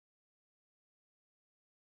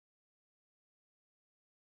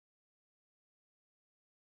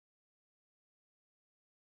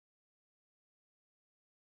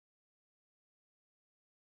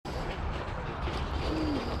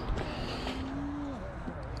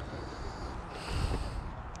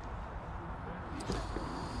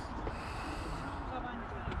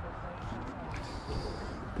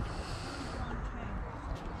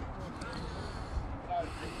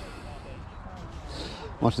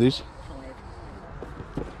What's these?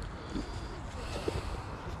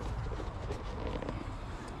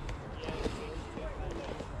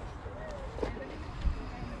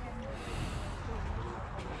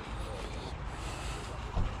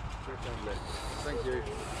 Thank you.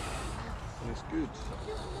 It's good.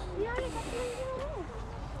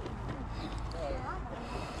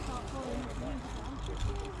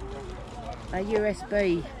 A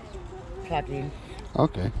USB plug-in.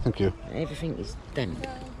 Okay, thank you. Everything is done.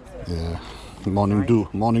 Yeah. Morning dew.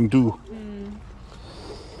 Morning dew.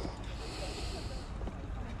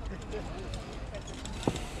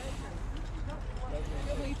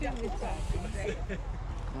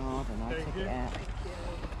 Oh, I don't know, I took it out.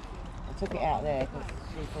 I took it out there because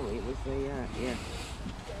she thought it was the, yeah.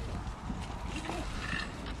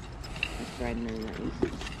 It's brand new, that is.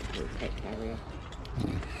 Little pet carrier.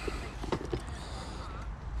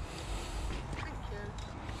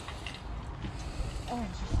 Oh,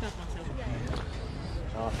 she stubbed myself.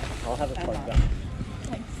 I'll have a quote back.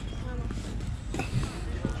 Thanks.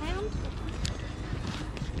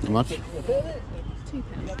 How much? £2.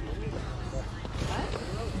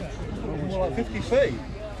 More like 50p.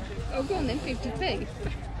 Oh, go on then, 50p.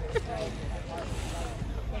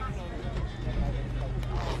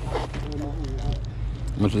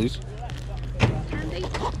 How much are these? Candy.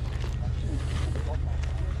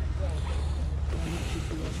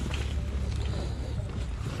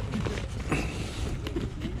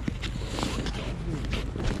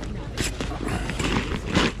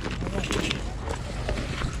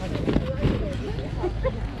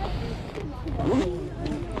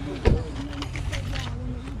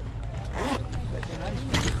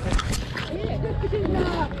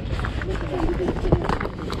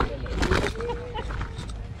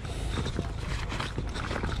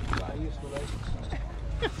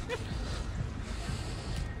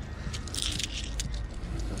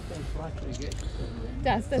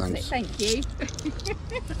 Doesn't it? Thanks. Thank you.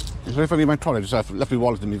 It's very funny, my trolley just left my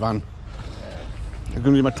wallet in my van. I'm going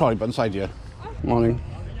to leave my trolley by the side here. Morning.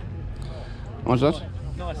 What's that?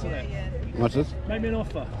 Nice, isn't it? What's this? Make me an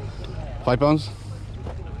offer. £5?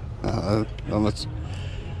 How much?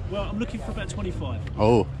 Well, I'm looking for about 25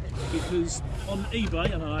 Oh, because on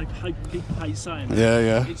eBay, and I hate saying that,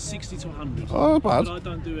 yeah. it's 60 to 100. Oh, not bad. But I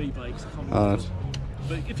don't do eBay because I can't. Alright.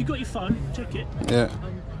 But if you've got your phone, check it. Yeah.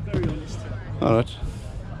 I'm very honest. Alright.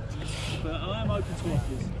 But I am open to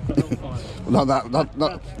offers, but not five.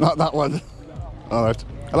 Not that one. Alright.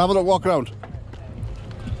 I'll have a little walk around.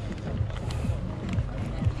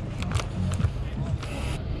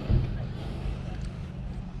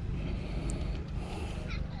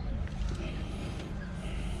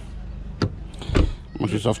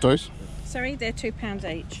 What's your soft toys? Sorry, they're £2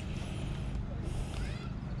 each.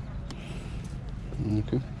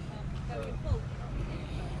 Okay.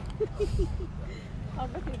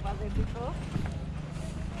 I've looked at them before.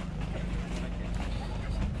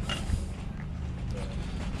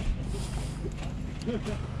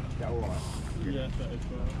 Yeah, that is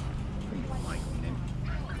right.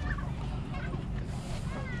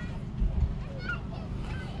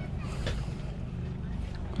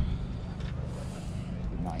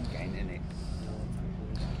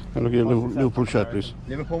 Can I look at your Liverpool shirt, please?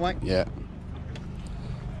 Liverpool, mate? Yeah.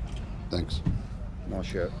 Thanks. Nice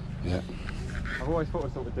shirt. Yeah. I've always thought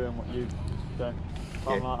of sort of doing what you do. But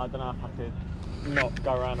I'm like, I don't know if I could not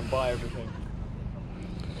go around and buy everything.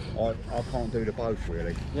 I can't do the both,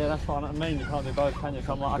 really. Yeah, that's what I mean. You can't do both, can you?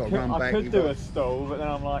 So I'm like, I could do a stall, but then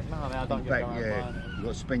I'm like, no, I don't get going yeah, buying it. you've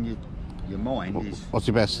got to spend your mind. What's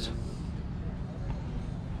your best?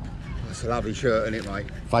 It's a lovely shirt, isn't it, mate?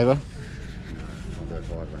 Fiver? I'll do a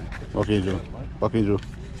fiver, mate. What can you do? What can you do?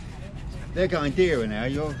 They're going dearer now.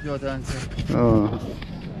 You're down to... Oh,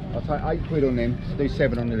 I'll take £8 on them. Do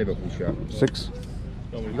 7 on the Liverpool shirt. 6?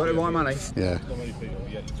 You got the right money? Yeah.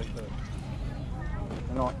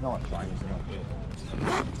 Nice trainers, isn't it?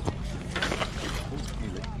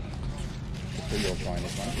 Do your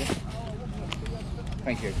trainers, mate.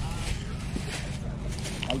 Thank you.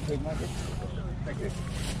 £8, mate. Thank you.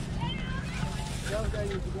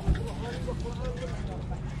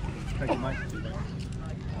 Thank you, mate.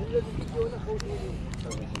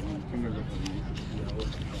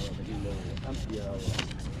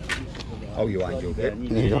 Oh, you angel, there.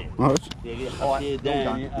 There you go. Alright.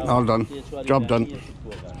 All done. Job done.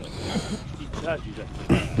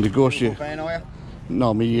 Negotiate. Fan, are you?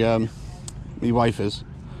 No, me wife is.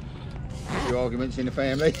 Your arguments in the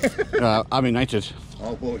family? I'm united.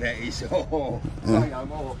 Oh, well, that is. Oh, say no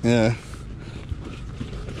more. Yeah.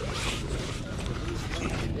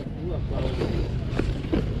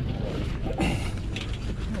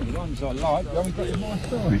 Ones I like, you haven't got in my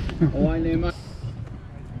story. Oh, I know, mate.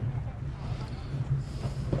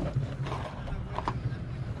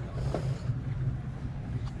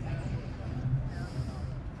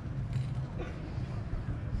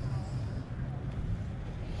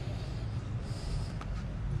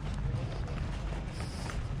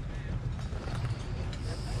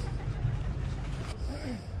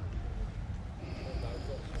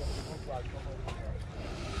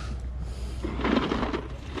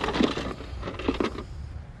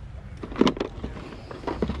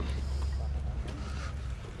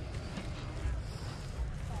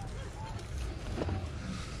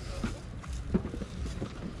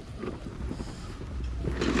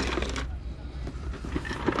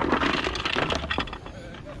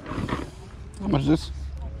 How much is this?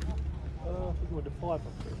 I think you want the five.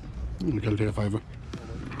 I'll take a fiver.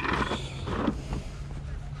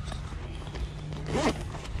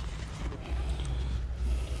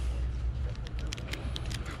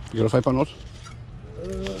 You got a £5 note?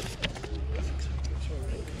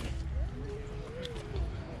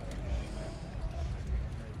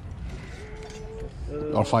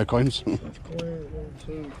 Or 5 coins? 1,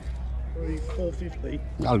 2, 3, 4.50.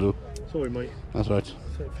 I'll do. Sorry, mate. That's right.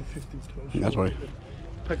 Set it for 50 to That's right.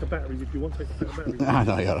 Pack of batteries if you want. Take a pack of batteries. Ah,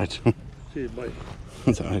 no, you're right. Cheers, mate.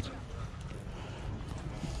 That's all right. Do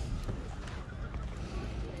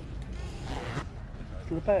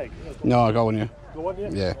you want a bag? No, I got one, yeah. Got one, yeah?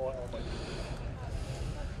 Yeah. All right, mate.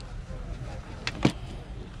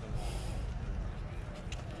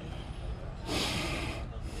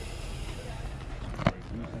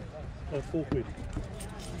 4 quid.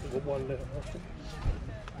 I've got one left.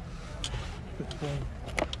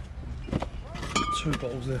 2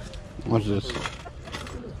 bottles left. What's this?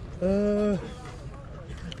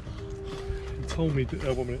 He told me to,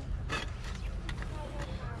 1 minute.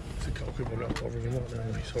 It's a couple of quid, I'll ring him right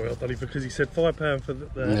now. Sorry, I've done it because he said £5 for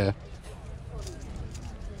that. Yeah.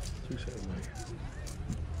 2 seconds,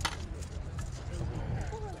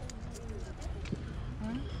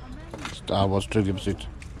 mate. Star Wars trivia pursuit.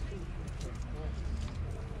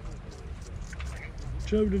 Do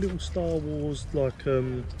you know the little Star Wars like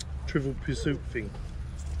Trivial Pursuit thing?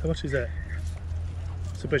 How much is that?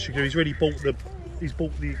 It's the best you can do. He's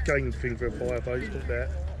bought the game thing for a £5. He's bought that.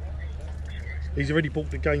 He's already bought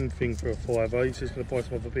the game thing for a £5. He's just going to buy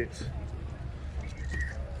some other bits.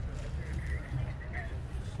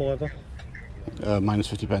 £5. Minus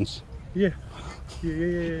 50 pence. Yeah.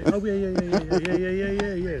 Yeah. Oh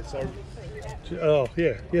yeah. So, oh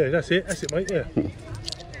yeah. That's it, mate. Yeah.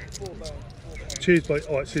 Cheers, mate.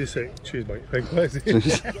 All right, see you soon. Cheers, mate. Thanks, mate.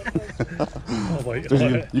 Oh,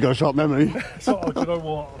 mate. You got a sharp memory. So, do you know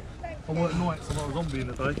what? I work nights and I was zombie in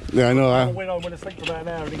the day. Yeah, I know. I went home and I slept for about an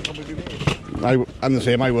hour and then come with me. I'm the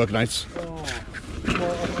same. I work nights. Oh,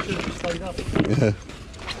 well, I should have stayed up. Yeah.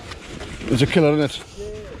 It's a killer, isn't it?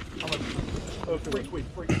 Yeah. 3 quid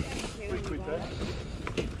there.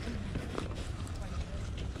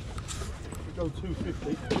 We go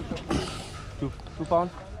 2.50. £2.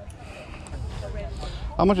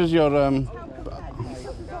 How much is your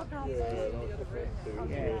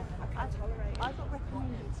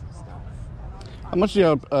How much is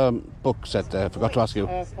your book set there? I forgot to ask you.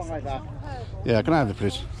 £5. Yeah, can I have it,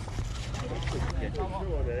 please?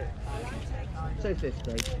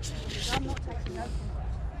 £2.50.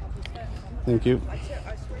 Thank you.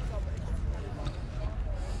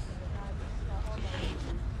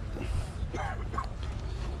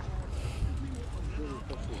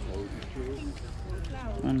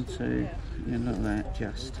 One, two, you look at that,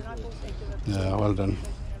 just. Yeah, well done.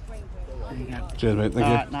 There you go. Cheers, mate. Thank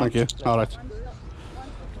you. No. Thank you. All right.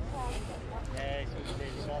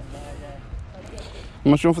 How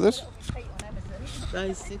much do you want for this? That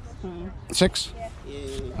is £6. 6?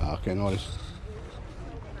 Yeah. Okay, no worries.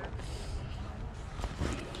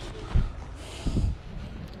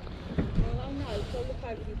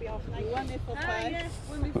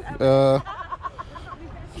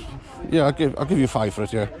 Yeah, I'll give you 5 for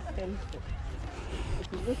it. Yeah.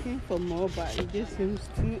 Looking for more, but it just seems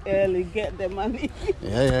too early. Get the money.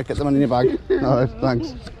 Yeah. Get the money in your bag. All right.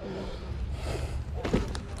 Thanks.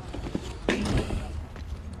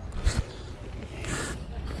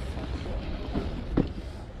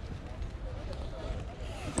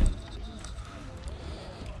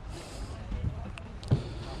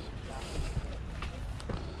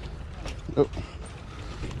 Oh.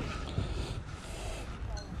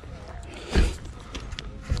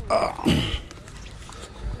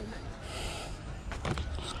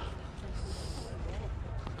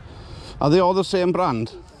 Are they all the same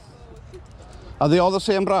brand? Are they all the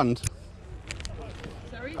same brand?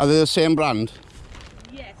 Sorry? Are they the same brand?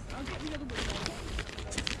 Yes,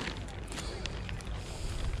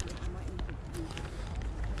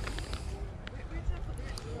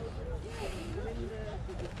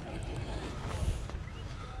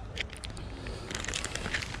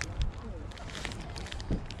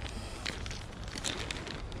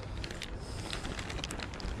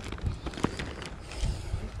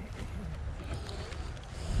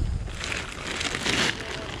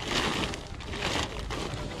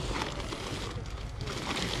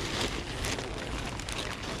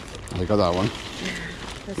 I got that one.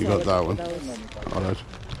 You got that one. All right.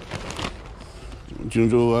 Do you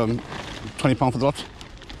do £20 for the lot?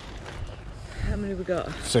 How many have we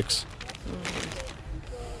got? 6.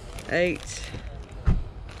 8,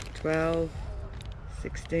 12,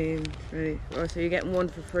 16, 20. Oh, so you're getting one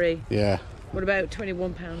for free. Yeah. What about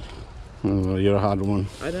 £21? Oh, you're a hard one.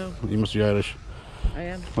 I know. You must be Irish. I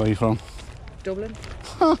am. Where are you from? Dublin.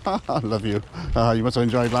 I love you. You must have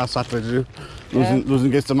enjoyed last Saturday, did you? Yeah. Losing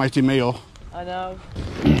against the mighty Mayo. I know.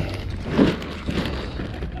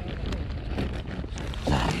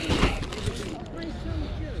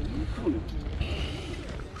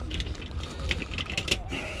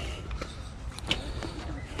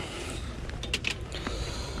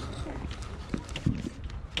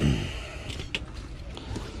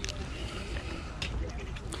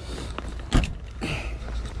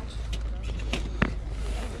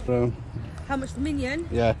 How much the minion?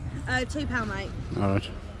 Yeah. £2, mate. All right.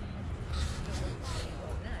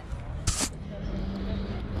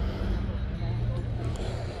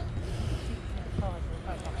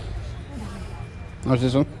 How's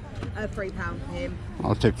this one? £3 for him.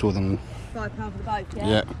 I'll take 2 of them. £5 for the both, yeah?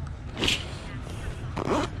 Yeah.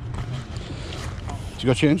 You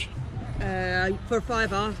got change? For a £5.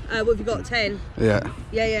 What have you got, 10? Yeah.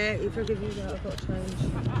 Yeah, if I give you that, I've got change.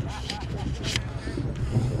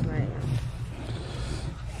 Right.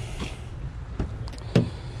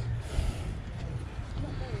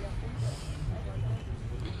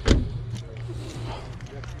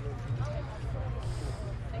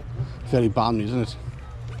 Very balmy, isn't it?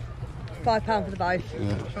 £5 for the both.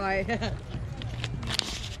 Yeah. Right.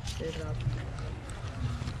 Cheers, love.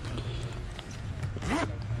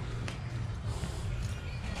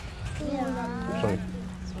 Sorry.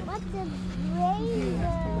 What's the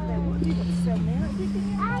rainbow?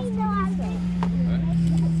 I know.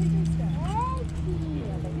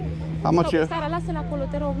 How much you? Sara, lasă-l acolo,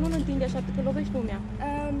 te rog, nu-l întinde așa, că lovești lumea.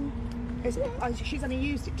 She's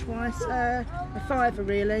only used it twice. A £5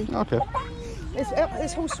 really. Okay.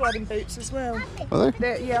 There's horse riding boots as well. Are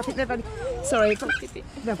they? Yeah, I think they've only. Sorry,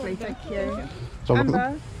 lovely, thank you. So look at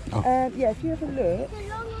Amber, them. yeah, if you have a look. The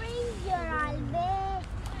long ranger, Albert.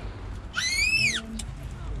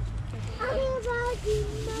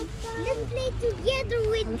 Let's play together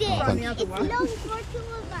with this. It's long for 2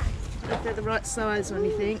 of us. If they're the right size or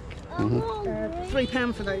anything.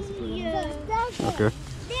 £3 for those. Yeah. Okay.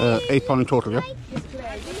 £8 in total, yeah?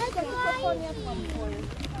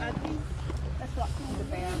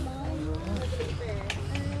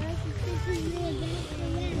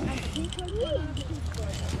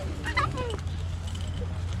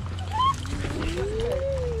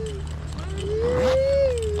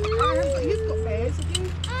 You've got bears, have you?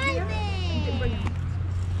 You didn't bring them.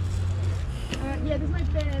 Yeah, there's no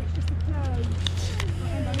bear, it's just a crow.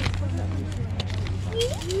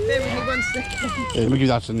 Bear with me 1 second. Yeah, let me give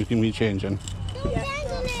that and you give me change then. Don't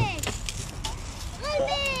dangle it.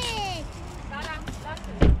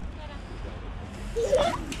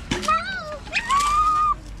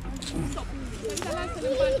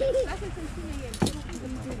 Albert.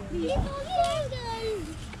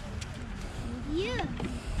 Yeah.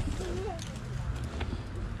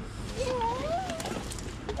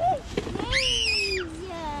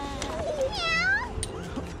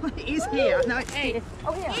 It is here. No, it's here.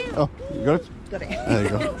 Oh, here. Oh, you got it? Got it. There you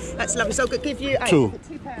go. That's lovely. So I'll give you 8 2. for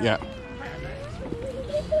 £2. Yeah.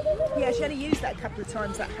 Yeah, she only used that a couple of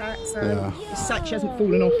times, that hat, so Yeah. it's safe. She hasn't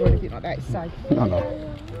fallen off or anything like that. It's safe. No, no.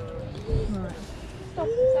 Right. A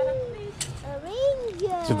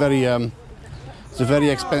ranger. It's a very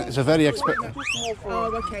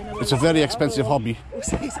Oh, okay. No, it's a very expensive hobby.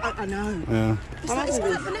 I know. Yeah. The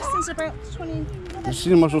lessons are about 20. You see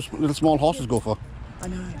how much those little small horses go for? I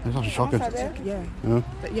know. It's absolutely shocking. Yeah. Yeah.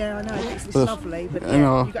 But yeah, I know. It's But- lovely, but I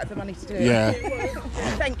know. you've got to have the money to do it. Yeah.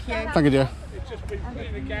 Thank you. Thank you, dear.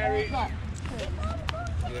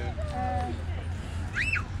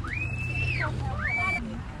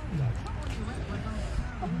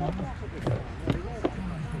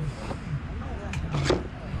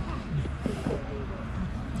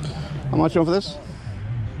 How much you want for this?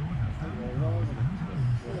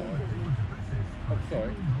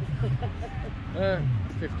 Sorry.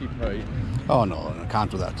 50p. Oh no, I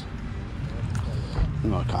can't do that.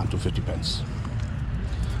 No, I can't do 50 pence.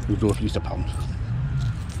 We'll do at least £1.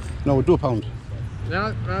 No, we'll do £1.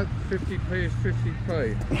 No, 50p is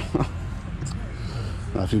 50p.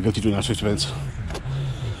 I feel guilty doing that 50 pence.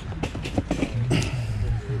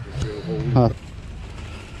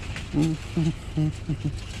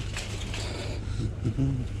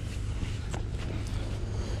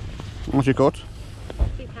 How much you got?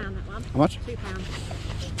 £2 that one. How much? £2.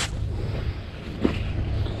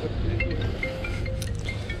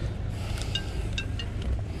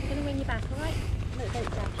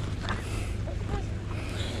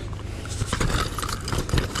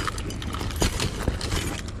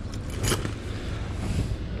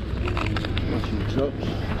 So,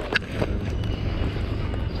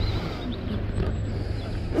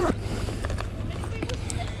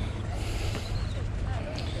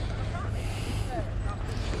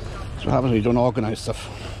 That's what happens when you don't organise stuff.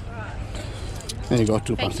 There you go,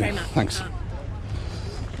 2 Thanks pounds. very much. Thanks.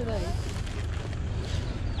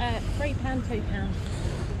 £3, £2.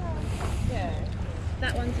 Yeah.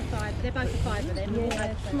 That one's a 5. They're both a 5 then.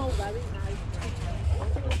 Yeah, small though, isn't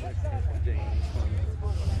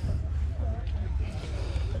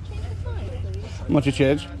How much you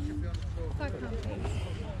change? £5, please.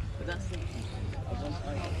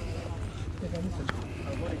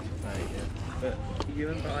 But you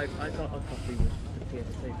remember, I thought I probably was prepared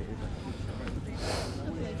to say that it was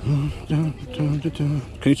Can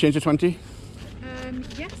you change to 20?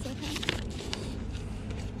 Yes, I can.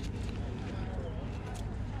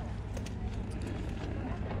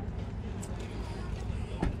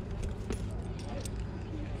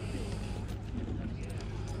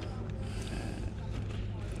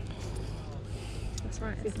 That's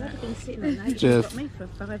right. It's never been sitting on that. Cheers. Got me for a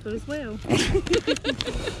 £5 as well.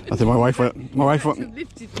 I think my wife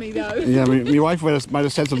Lifted me though. yeah, my wife might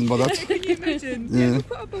have said something about that. Can you imagine? Yeah.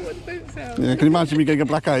 Put up all the boots out. Yeah, can you imagine me getting a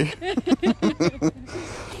black eye? Thank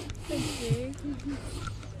you.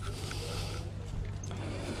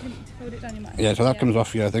 Hold it down, you might. Yeah, so that comes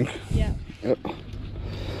off here, I think. Yeah. Yep.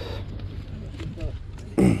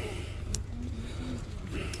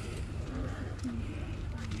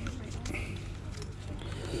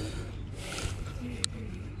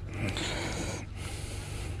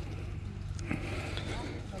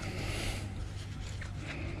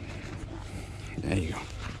 There you go.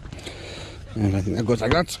 And I think that goes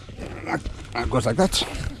like that. That goes like that.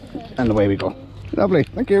 And away we go. Lovely,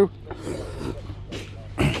 thank you.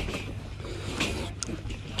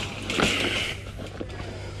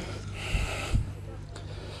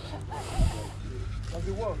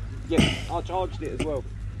 Yeah, I charged it as well.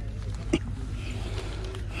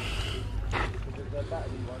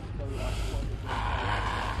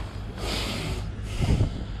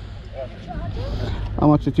 How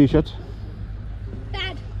much the t-shirt?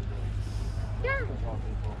 Dad. Dad.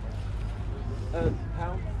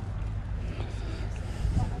 Pound.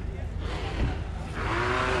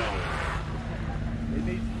 It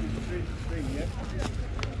needs to be string, yeah?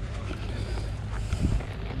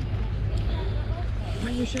 What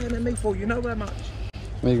are you showing at me for? You know how much?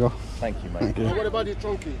 There you go. Thank you, mate. Thank you. what about the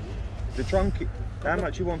trunky? The trunky. How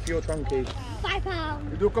much you want for your trunky?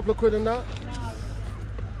 £5. You do a couple of quid on that?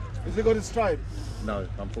 Has he got his stride? No,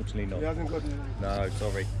 unfortunately not. He hasn't got his... No,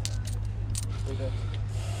 sorry.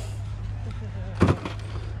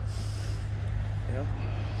 Yeah.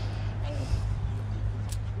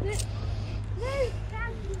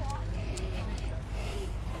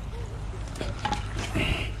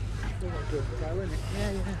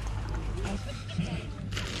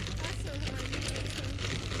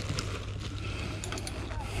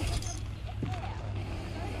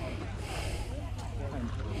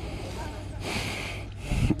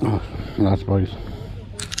 Oh, nice boys.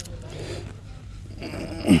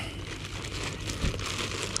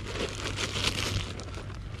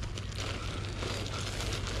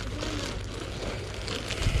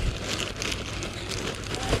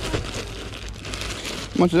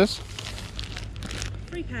 How much is this?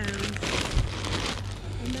 £3.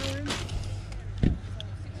 And melon.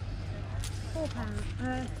 £4.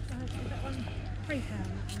 That one. £3.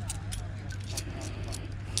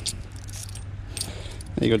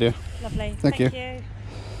 There you go, dear. Lovely. Thank you.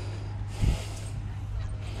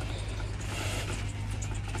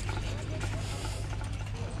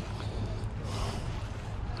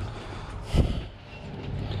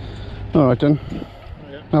 All right then. Oh,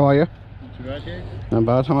 yeah. How are you? Not too bad, yeah. Not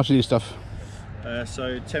bad. How much are these stuff?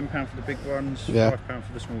 So £10 for the big ones, Yeah. £5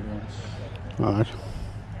 for the small ones. All right.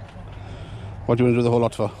 What do you want to do the whole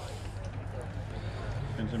lot for?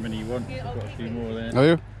 Depends how many you want. I've got a few more there. Are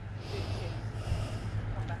you?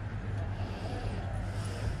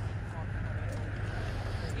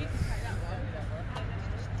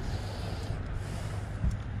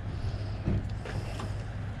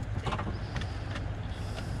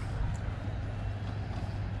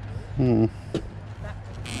 Hmm.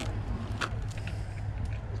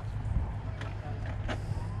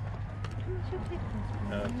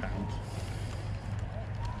 £1.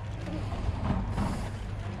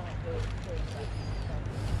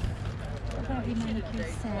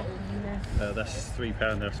 That's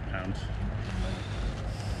 £3, that's £1.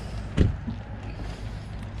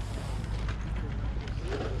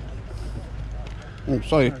 Oh,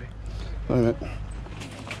 sorry. Sorry, mate.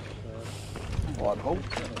 One hold.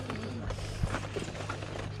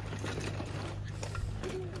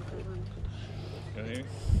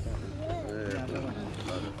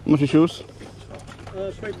 How much your shoes?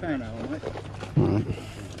 £3 now, mate. Alright.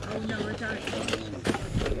 Oh no, I don't.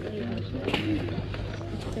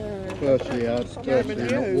 Virtually hard, virtually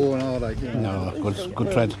not worn, are they? No,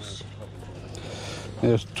 good tread.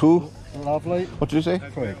 There's two. Lovely. What did you say?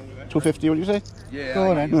 250, what did you say? Yeah. Go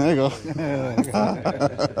on then. There you go.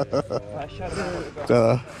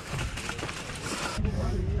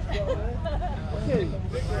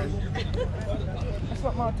 That's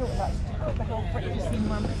what my daughter likes to cook the whole breakfast in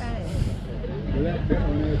one pan. Yeah.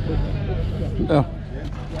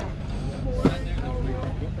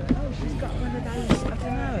 Oh, she's got one of those, I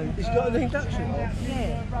don't know. He's got an induction hob?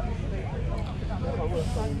 Yeah.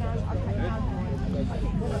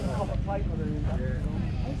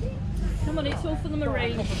 Come on, it's all for the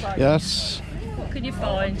Marines. Yes. What can you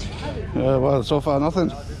find? Well, so far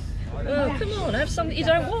nothing. Oh, come on, have something you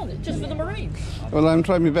don't want. It's just for the Marines. Well, I'm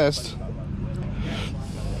trying my best.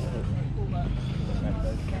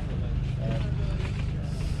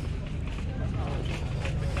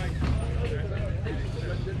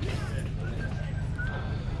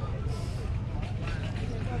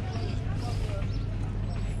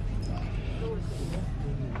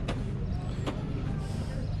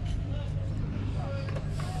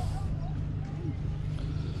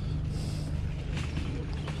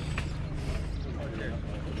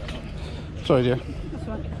 Sorry, dear. That's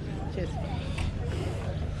right. Cheers.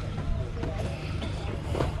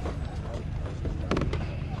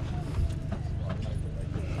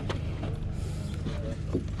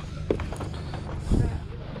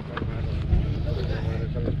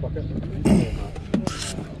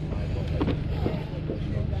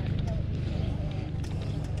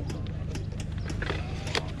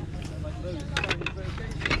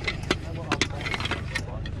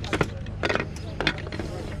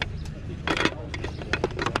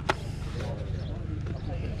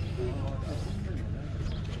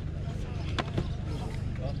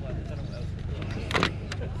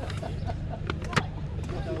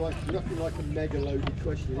 Nothing like a mega loaded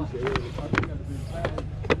question, is it? Really?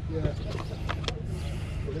 Yeah.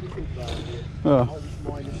 Well, let me think about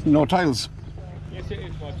it. No tiles. Yes, it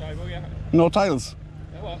is my table, yeah. No tiles.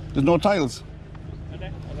 What? There's no tiles. Are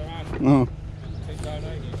there? Are there around? No. Keep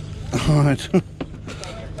donating. Alright.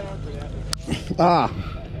 Ah.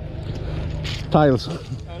 Tiles. Oh,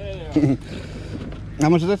 there they are. How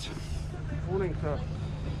much is it? Morning, sir.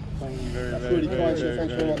 Thank you very, That's very, really very, kind, very, sir.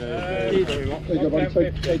 Thanks very, very much. very, There you go,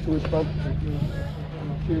 buddy. Take to us, bud.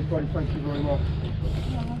 Cheers, buddy. Thank you very much.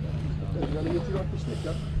 Would you like a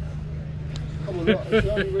sticker? Come on, look, it's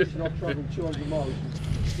the only reason I've travelled 200 miles.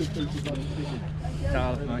 Still keep you bloody sticky.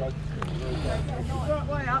 Charles, mate.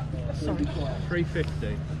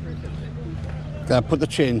 350. Put the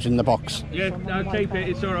change in the box. Yeah, no, keep it.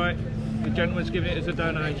 It's all right. The gentleman's giving it as a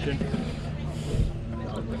donation.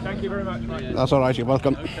 Thank you very much, mate. That's alright, you're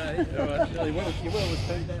welcome. Okay, all right. You will with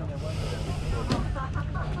two down there.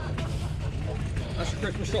 That's your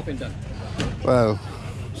Christmas shopping done. Well,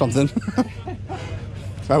 something.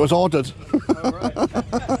 I was ordered. All right.